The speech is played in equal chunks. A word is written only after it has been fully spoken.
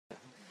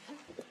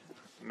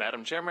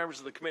Madam Chair, members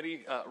of the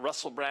committee,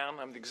 Russell Brown.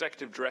 I'm the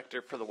Executive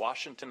Director for the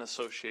Washington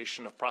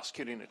Association of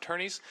Prosecuting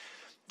Attorneys.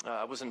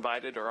 I was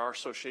invited, or our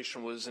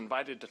association was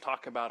invited, to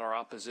talk about our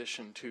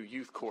opposition to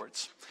youth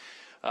courts.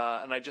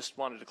 And I just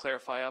wanted to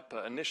clarify up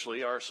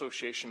initially, our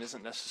association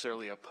isn't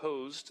necessarily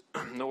opposed,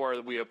 nor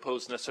are we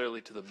opposed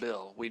necessarily to the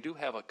bill. We do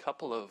have a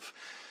couple of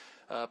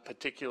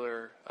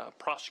particular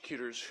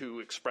prosecutors who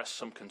expressed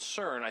some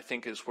concern, I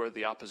think, is where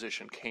the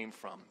opposition came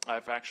from.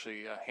 I've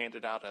actually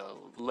handed out a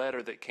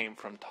letter that came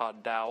from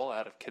Todd Dowell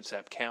out of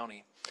Kitsap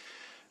County.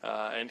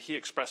 And he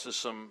expresses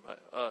some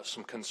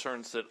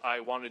concerns that I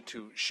wanted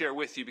to share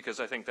with you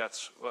because I think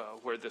that's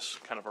where this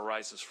kind of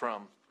arises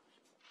from.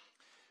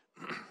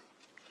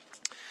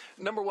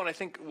 Number one, I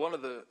think one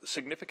of the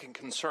significant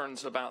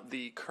concerns about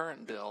the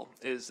current bill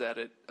is that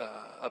it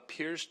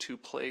appears to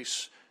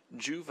place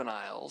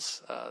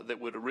juveniles that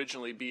would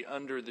originally be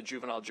under the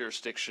juvenile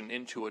jurisdiction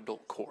into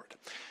adult court.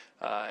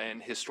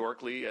 And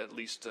historically, at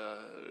least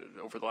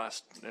over the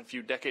last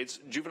few decades,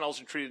 juveniles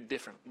are treated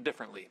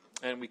differently,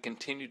 and we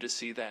continue to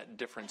see that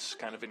difference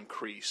kind of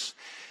increase.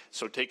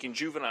 So taking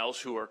juveniles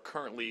who are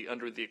currently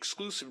under the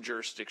exclusive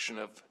jurisdiction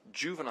of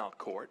juvenile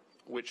court,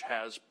 which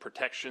has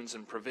protections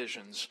and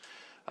provisions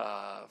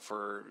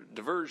for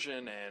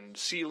diversion and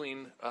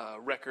sealing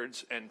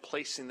records, and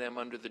placing them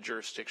under the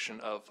jurisdiction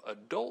of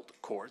adult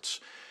courts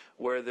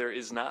where there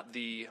is not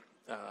the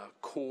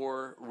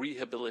core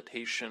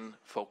rehabilitation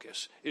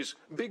focus, is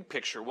big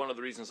picture one of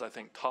the reasons I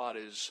think Todd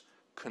is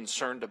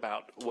concerned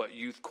about what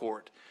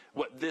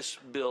this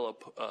bill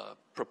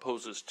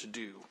proposes to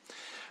do.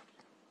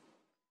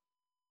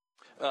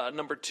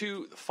 Number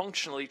two,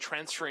 functionally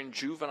transferring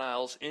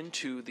juveniles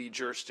into the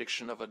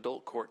jurisdiction of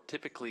adult court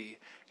typically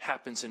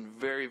happens in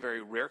very,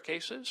 very rare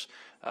cases.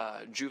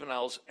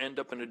 Juveniles end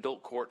up in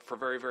adult court for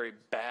very, very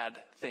bad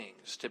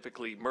things,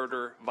 typically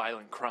murder,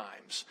 violent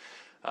crimes.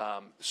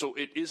 So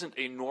it isn't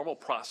a normal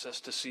process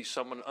to see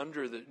someone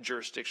under the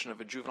jurisdiction of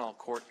a juvenile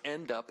court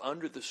end up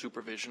under the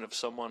supervision of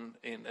someone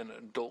in an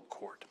adult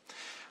court.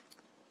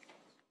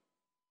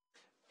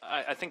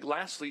 I think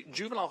lastly,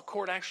 juvenile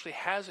court actually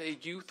has a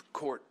youth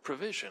court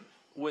provision.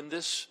 When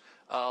this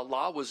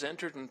law was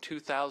entered in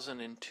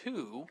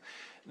 2002,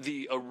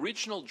 the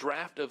original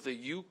draft of the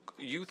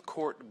youth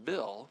court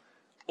bill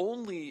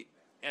only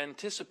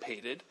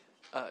anticipated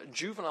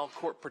juvenile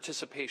court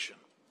participation.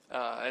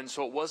 And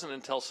so it wasn't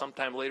until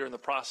sometime later in the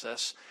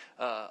process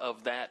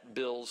of that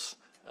bill's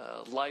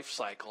life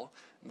cycle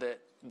that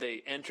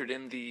they entered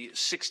in the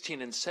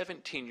 16 and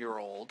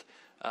 17-year-old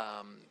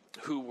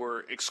who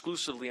were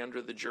exclusively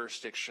under the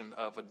jurisdiction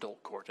of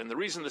adult court. And the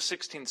reason the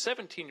 16,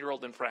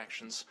 17-year-old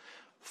infractions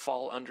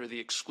fall under the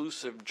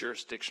exclusive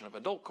jurisdiction of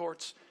adult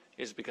courts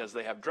is because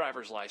they have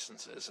driver's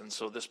licenses. And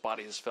so this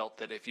body has felt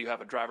that if you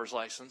have a driver's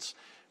license,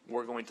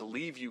 we're going to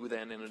leave you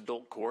then in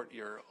adult court.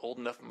 You're old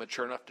enough and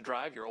mature enough to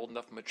drive. You're old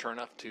enough and mature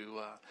enough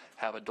to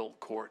have adult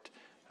court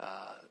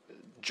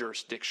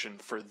jurisdiction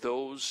for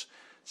those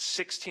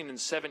 16 and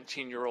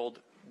 17-year-old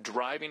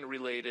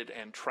driving-related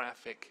and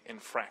traffic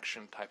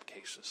infraction type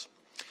cases.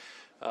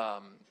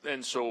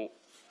 And so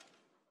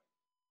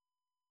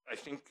I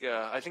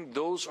think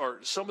those are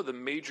some of the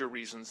major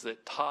reasons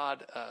that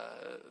Todd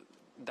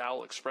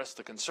Dowell expressed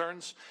the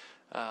concerns.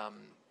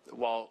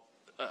 While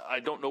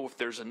I don't know if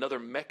there's another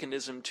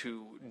mechanism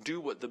to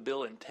do what the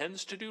bill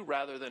intends to do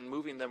rather than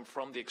moving them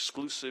from the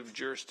exclusive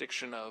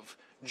jurisdiction of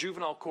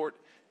juvenile court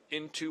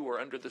into or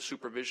under the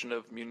supervision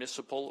of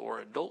municipal or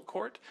adult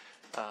court.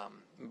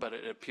 But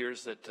it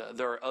appears that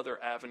there are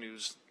other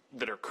avenues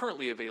that are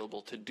currently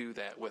available to do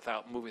that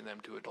without moving them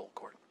to adult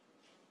court.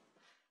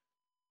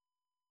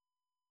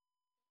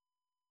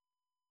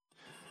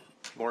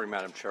 Good morning,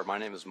 Madam Chair. My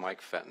name is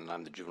Mike Fenton.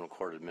 I'm the Juvenile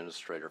Court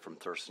Administrator from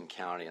Thurston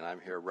County, and I'm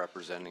here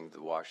representing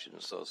the Washington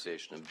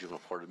Association of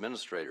Juvenile Court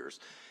Administrators.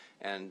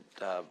 And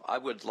I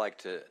would like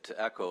to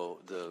echo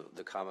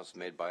the comments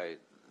made by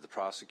the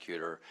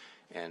prosecutor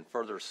and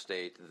further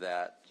state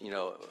that,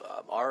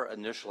 our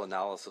initial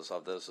analysis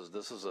of this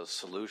is a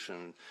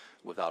solution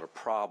without a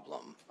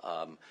problem.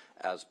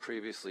 As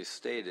previously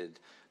stated,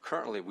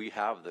 currently we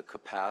have the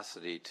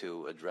capacity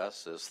to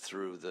address this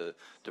through the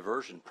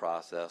diversion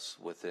process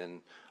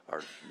within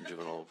our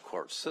juvenile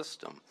court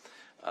system.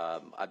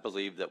 I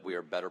believe that we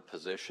are better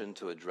positioned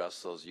to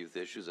address those youth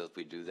issues as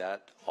we do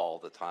that all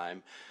the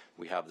time.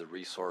 We have the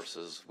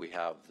resources, we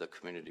have the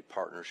community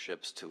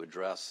partnerships to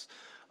address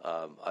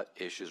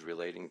issues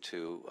relating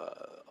to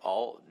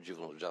all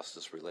juvenile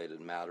justice related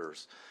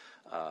matters.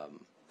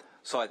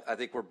 So I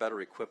think we're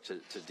better equipped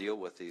to deal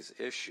with these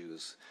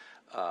issues.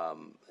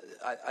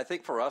 I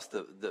think for us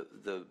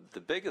the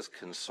biggest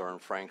concern,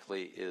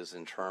 frankly, is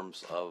in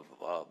terms of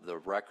the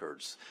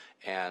records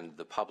and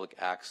the public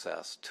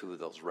access to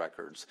those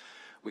records.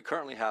 We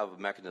currently have a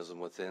mechanism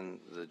within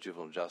the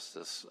Juvenile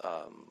Justice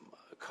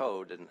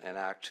Code and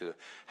Act to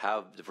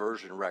have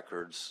diversion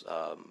records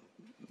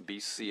be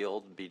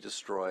sealed, be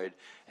destroyed,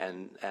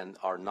 and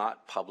are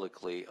not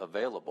publicly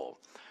available.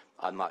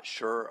 I'm not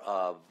sure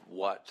of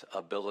what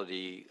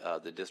ability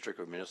the district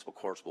or municipal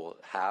courts will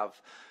have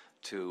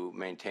to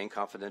maintain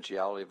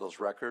confidentiality of those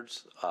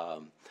records.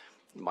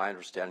 My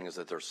understanding is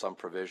that there's some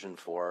provision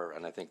for,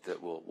 and I think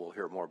that we'll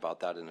hear more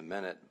about that in a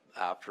minute,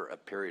 after a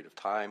period of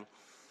time.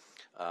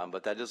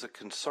 But that is a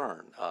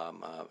concern,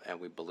 and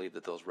we believe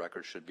that those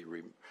records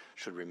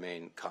should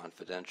remain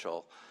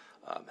confidential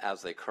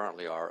as they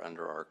currently are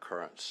under our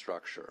current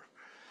structure.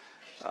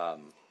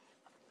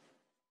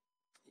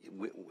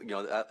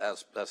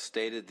 As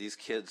stated, these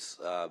kids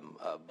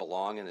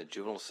belong in the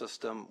juvenile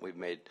system. We've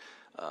made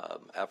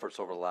efforts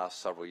over the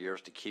last several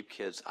years to keep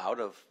kids out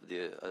of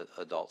the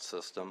adult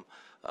system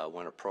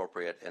when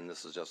appropriate, and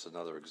this is just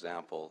another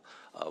example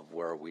of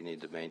where we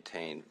need to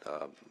maintain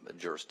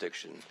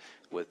jurisdiction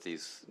with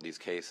these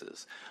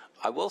cases.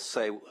 I will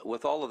say,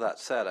 with all of that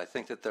said, I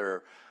think that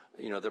there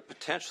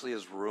potentially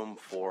is room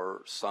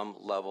for some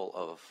level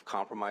of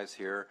compromise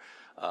here.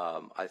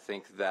 I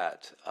think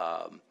that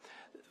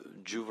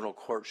juvenile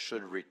courts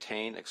should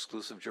retain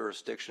exclusive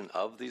jurisdiction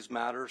of these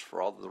matters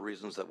for all of the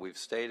reasons that we've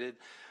stated.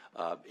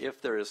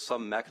 If there is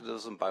some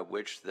mechanism by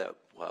which that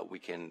we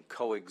can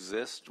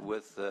coexist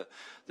with the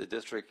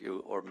district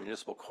or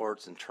municipal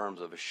courts in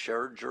terms of a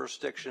shared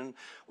jurisdiction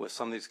with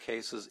some of these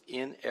cases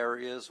in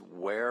areas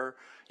where,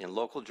 in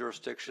local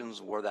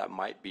jurisdictions, where that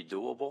might be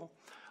doable,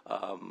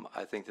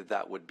 I think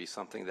that would be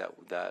something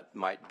that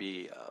might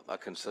be a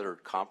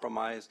considered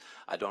compromise.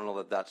 I don't know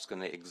that that's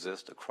going to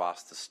exist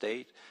across the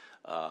state.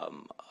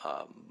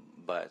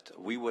 But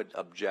we would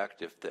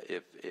object if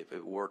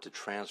it were to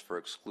transfer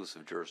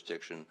exclusive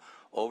jurisdiction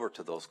over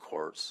to those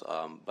courts,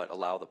 but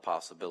allow the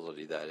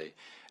possibility that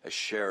a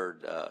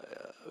shared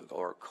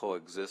or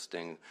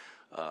coexisting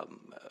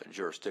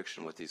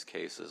jurisdiction with these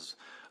cases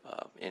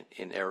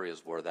in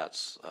areas where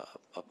that's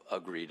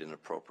agreed and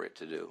appropriate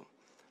to do.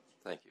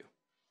 Thank you.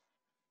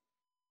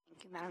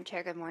 Thank you, Madam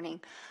Chair. Good morning.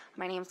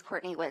 My name is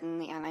Courtney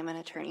Whitten, and I'm an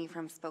attorney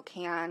from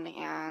Spokane,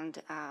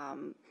 and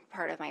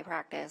part of my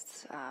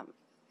practice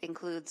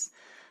includes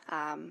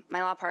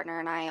my law partner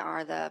and I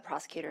are the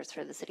prosecutors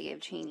for the city of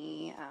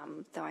Cheney,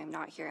 though I'm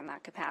not here in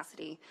that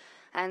capacity.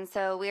 And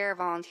so we are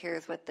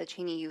volunteers with the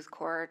Cheney Youth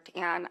Court,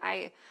 and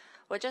I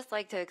would just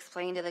like to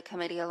explain to the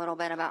committee a little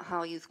bit about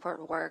how youth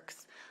court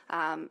works.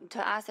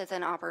 To us, it's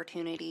an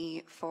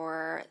opportunity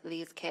for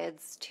these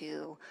kids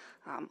to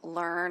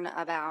learn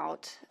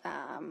about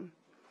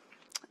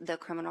the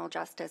criminal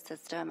justice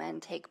system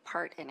and take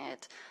part in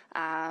it.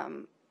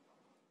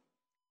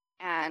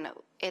 And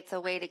it's a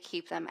way to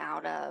keep them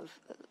out of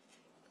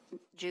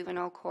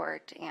juvenile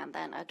court, and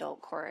then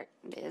adult court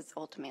is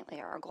ultimately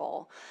our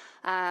goal.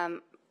 The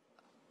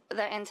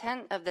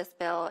intent of this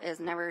bill is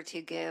never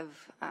to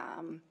give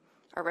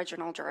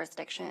original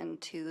jurisdiction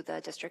to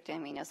the district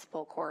and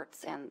municipal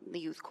courts and the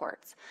youth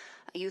courts.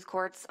 Youth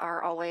courts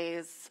are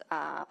always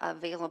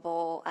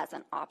available as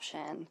an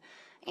option,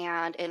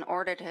 and in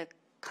order to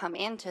come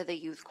into the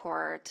youth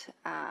court,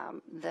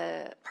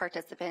 the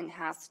participant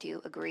has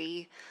to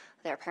agree,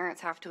 their parents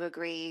have to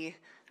agree.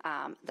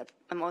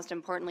 Most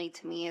importantly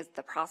to me is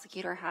the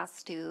prosecutor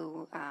has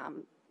to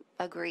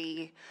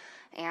agree.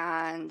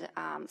 And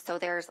so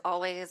there's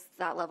always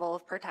that level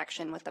of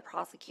protection with the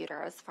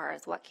prosecutor as far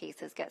as what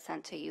cases get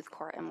sent to youth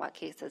court and what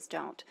cases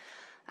don't.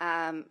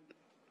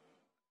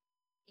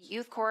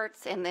 Youth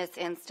courts in this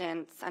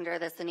instance under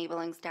this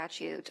enabling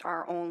statute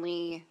are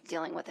only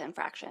dealing with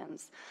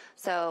infractions.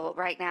 So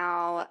right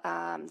now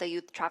the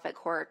youth traffic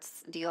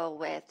courts deal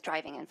with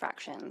driving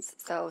infractions.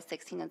 So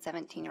 16 and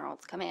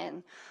 17-year-olds come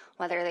in,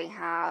 whether they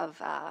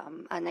have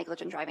a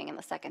negligent driving in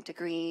the second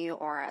degree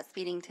or a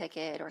speeding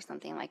ticket or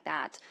something like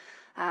that.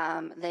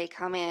 They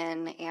come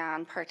in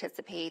and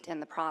participate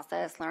in the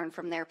process, learn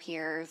from their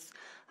peers,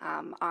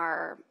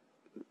 are,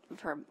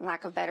 for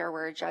lack of a better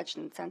word, judged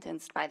and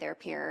sentenced by their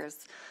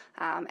peers.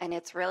 And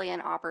it's really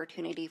an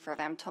opportunity for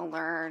them to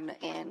learn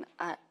in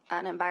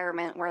an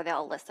environment where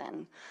they'll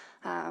listen.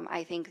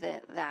 I think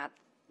that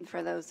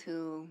for those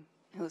who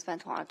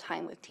spent a lot of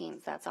time with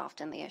teens, that's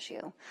often the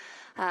issue.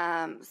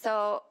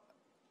 So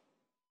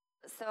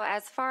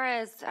as far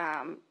as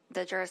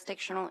the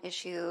jurisdictional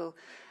issue,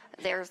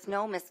 there's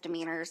no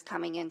misdemeanors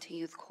coming into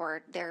youth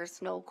court.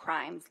 There's no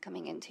crimes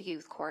coming into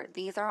youth court.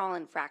 These are all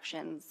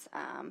infractions.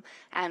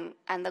 And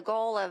the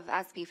goal of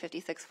SB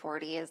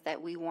 5640 is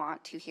that we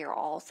want to hear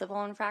all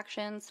civil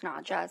infractions,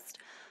 not just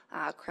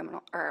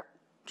criminal or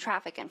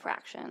traffic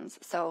infractions.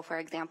 So, for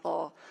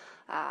example,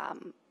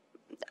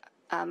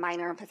 a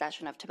minor in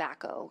possession of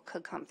tobacco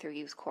could come through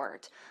youth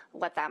court.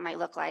 What that might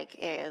look like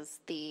is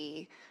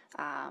the,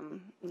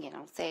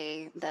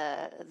 say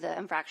the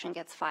infraction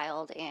gets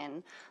filed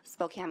in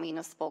Spokane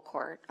Municipal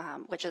Court,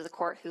 which is a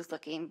court who's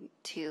looking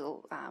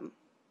to,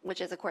 which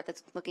is a court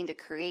that's looking to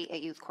create a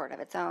youth court of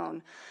its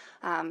own.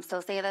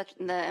 So say that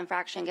the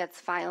infraction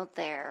gets filed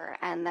there,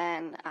 and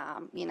then,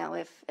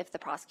 if the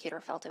prosecutor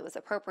felt it was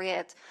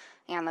appropriate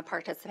and the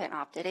participant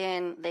opted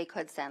in, they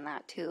could send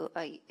that to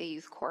a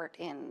youth court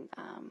in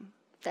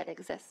that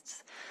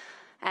exists.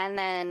 And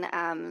then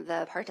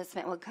the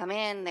participant would come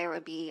in, there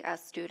would be a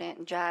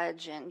student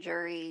judge and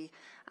jury,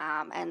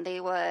 and they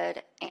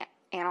would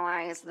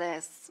analyze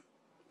this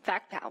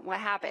fact out what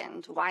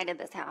happened, why did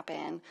this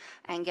happen,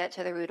 and get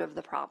to the root of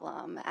the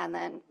problem, and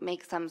then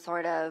make some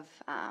sort of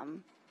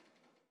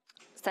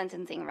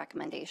sentencing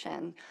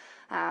recommendation,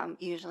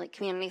 usually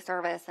community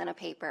service in a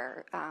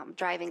paper,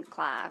 driving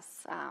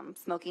class,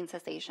 smoking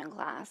cessation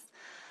class.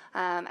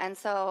 And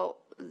so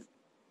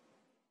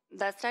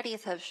the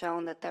studies have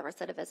shown that the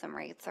recidivism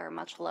rates are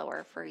much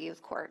lower for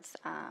youth courts.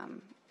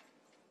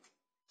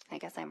 I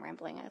guess I'm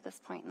rambling at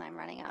this point and I'm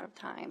running out of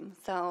time.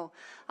 So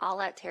I'll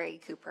let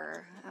Terri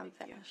Cooper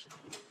finish.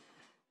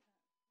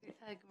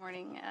 Good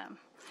morning,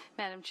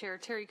 Madam Chair.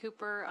 Terri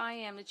Cooper. I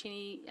am the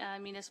Cheney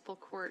Municipal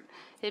Court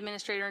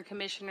Administrator and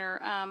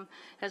Commissioner,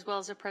 as well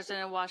as the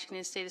President of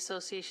Washington State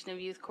Association of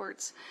Youth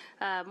Courts.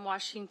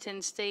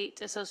 Washington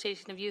State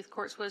Association of Youth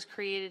Courts was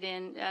created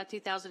in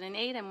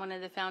 2008. I'm one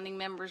of the founding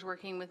members,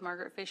 working with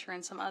Margaret Fisher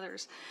and some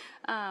others.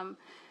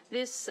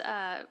 This,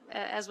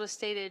 as was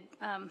stated,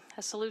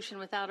 a solution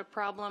without a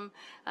problem.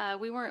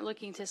 We weren't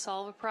looking to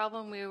solve a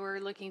problem. We were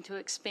looking to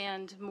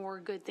expand more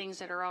good things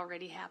that are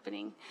already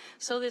happening.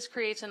 So this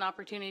creates an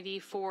opportunity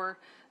for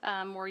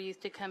more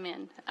youth to come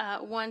in.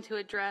 One, to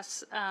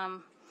address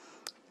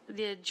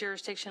the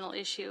jurisdictional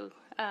issue.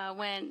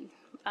 When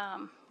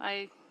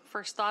I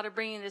first thought of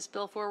bringing this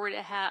bill forward,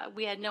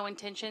 we had no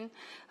intention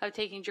of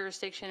taking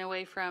jurisdiction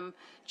away from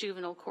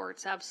juvenile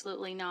courts.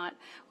 Absolutely not.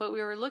 What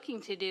we were looking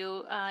to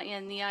do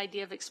in the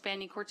idea of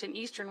expanding courts in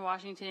Eastern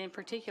Washington, in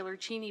particular,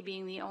 Cheney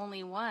being the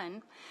only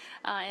one,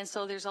 and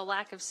so there's a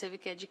lack of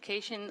civic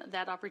education,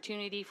 that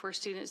opportunity for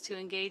students to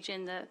engage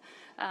in the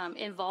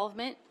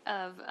involvement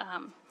of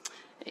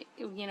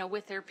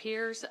with their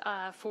peers,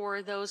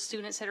 for those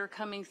students that are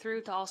coming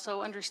through to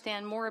also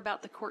understand more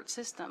about the court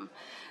system.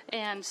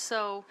 And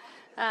so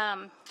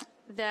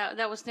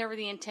that was never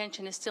the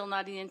intention, is still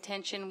not the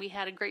intention. We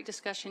had a great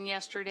discussion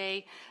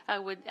yesterday. I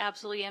would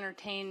absolutely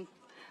entertain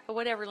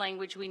whatever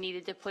language we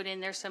needed to put in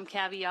there, some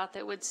caveat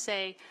that would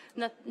say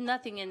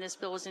nothing in this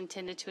bill was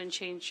intended to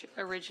change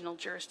original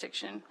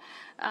jurisdiction.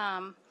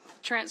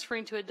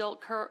 Transferring to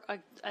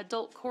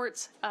adult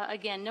courts,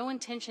 again, no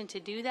intention to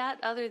do that,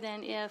 other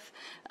than if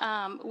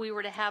we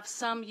were to have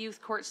some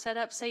youth court set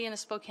up, say in a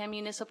Spokane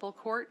Municipal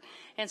Court,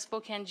 and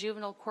Spokane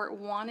Juvenile Court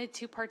wanted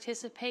to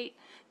participate,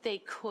 they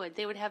could.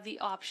 They would have the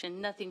option.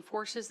 Nothing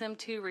forces them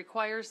to,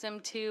 requires them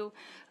to,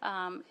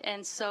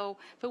 and so,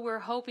 but we're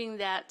hoping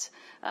that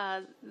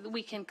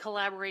we can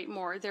collaborate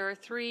more. There are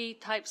three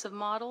types of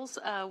models.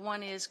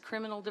 One is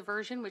criminal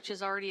diversion, which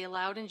is already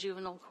allowed in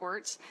juvenile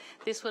courts.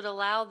 This would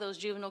allow those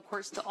juvenile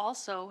courts to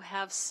also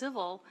have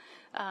civil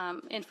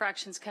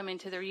infractions come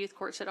into their youth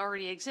courts that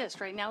already exist.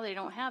 Right now they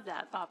don't have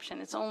that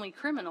option. It's only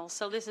criminal,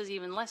 so this is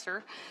even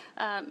lesser.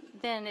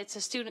 Then it's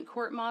a student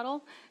court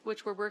model,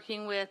 which we're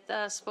working with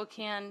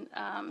Spokane,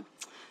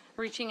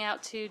 reaching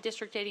out to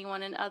District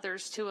 81 and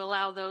others to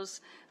allow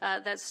those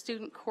that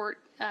student court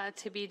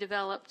to be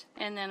developed.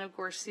 And then, of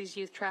course, these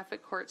youth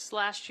traffic courts.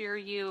 Last year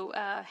you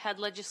had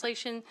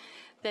legislation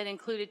that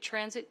included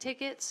transit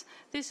tickets.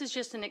 This is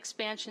just an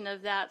expansion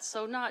of that,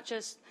 so not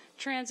just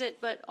transit,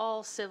 but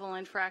all civil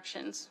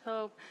infractions.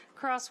 So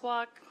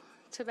crosswalk,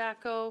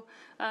 tobacco,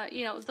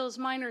 those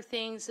minor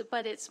things,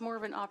 but it's more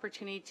of an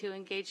opportunity to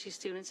engage these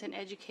students in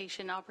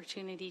education,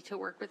 opportunity to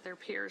work with their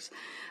peers.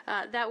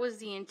 That was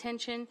the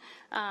intention.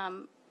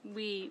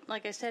 We,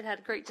 like I said, had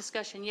a great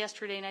discussion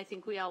yesterday, and I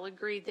think we all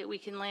agreed that we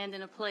can land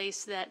in a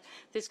place that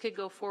this could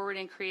go forward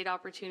and create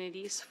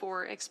opportunities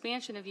for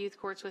expansion of youth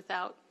courts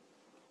without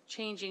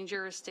changing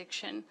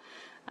jurisdiction.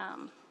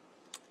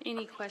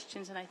 Any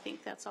questions? And I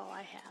think that's all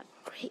I had.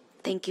 Great.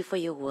 Thank you for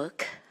your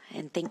work,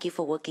 and thank you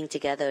for working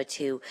together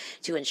to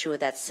ensure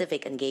that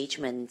civic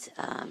engagement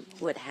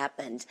would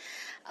happen.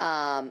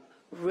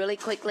 Really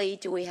quickly,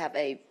 do we have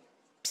a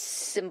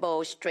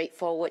simple,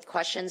 straightforward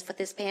questions for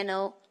this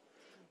panel?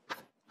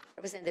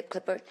 Representative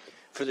Clifford.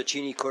 For the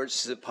Cheney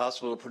courts, is it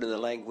possible to put in the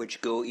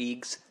language, go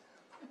Eags?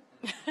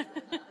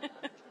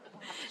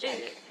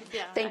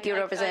 Yeah, thank you,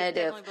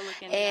 Representative.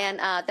 And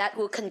that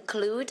will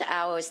conclude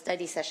our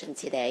study session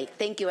today.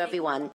 Thank you, everyone.